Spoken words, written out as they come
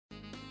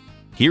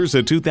Here's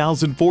a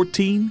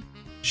 2014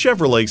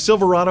 Chevrolet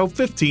Silverado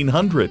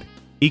 1500.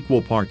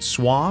 Equal parts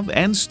suave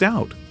and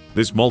stout,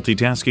 this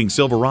multitasking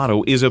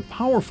Silverado is a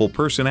powerful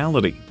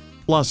personality.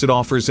 Plus, it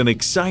offers an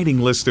exciting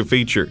list of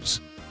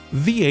features: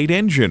 V8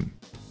 engine,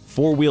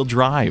 4-wheel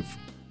drive,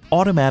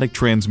 automatic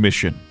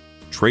transmission,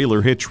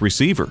 trailer hitch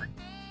receiver,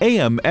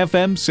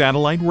 AM/FM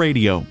satellite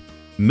radio,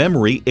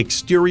 memory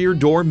exterior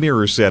door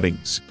mirror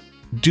settings,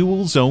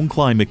 dual zone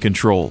climate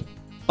control,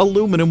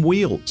 aluminum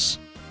wheels,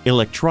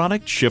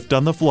 electronic shift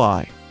on the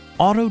fly,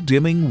 auto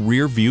dimming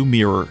rear view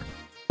mirror,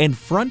 and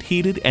front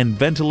heated and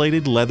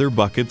ventilated leather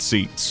bucket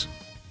seats.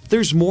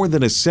 There's more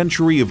than a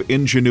century of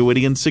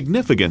ingenuity and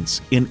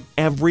significance in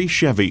every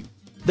Chevy.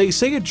 They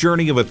say a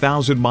journey of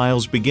 1,000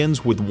 miles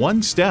begins with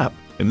one step.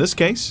 In this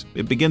case,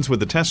 it begins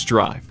with a test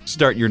drive.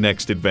 Start your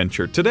next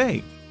adventure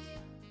today.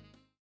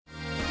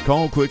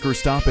 Call, click, or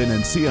stop in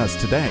and see us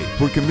today.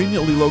 We're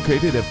conveniently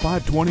located at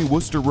 520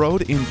 Worcester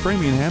Road in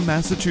Framingham,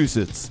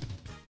 Massachusetts.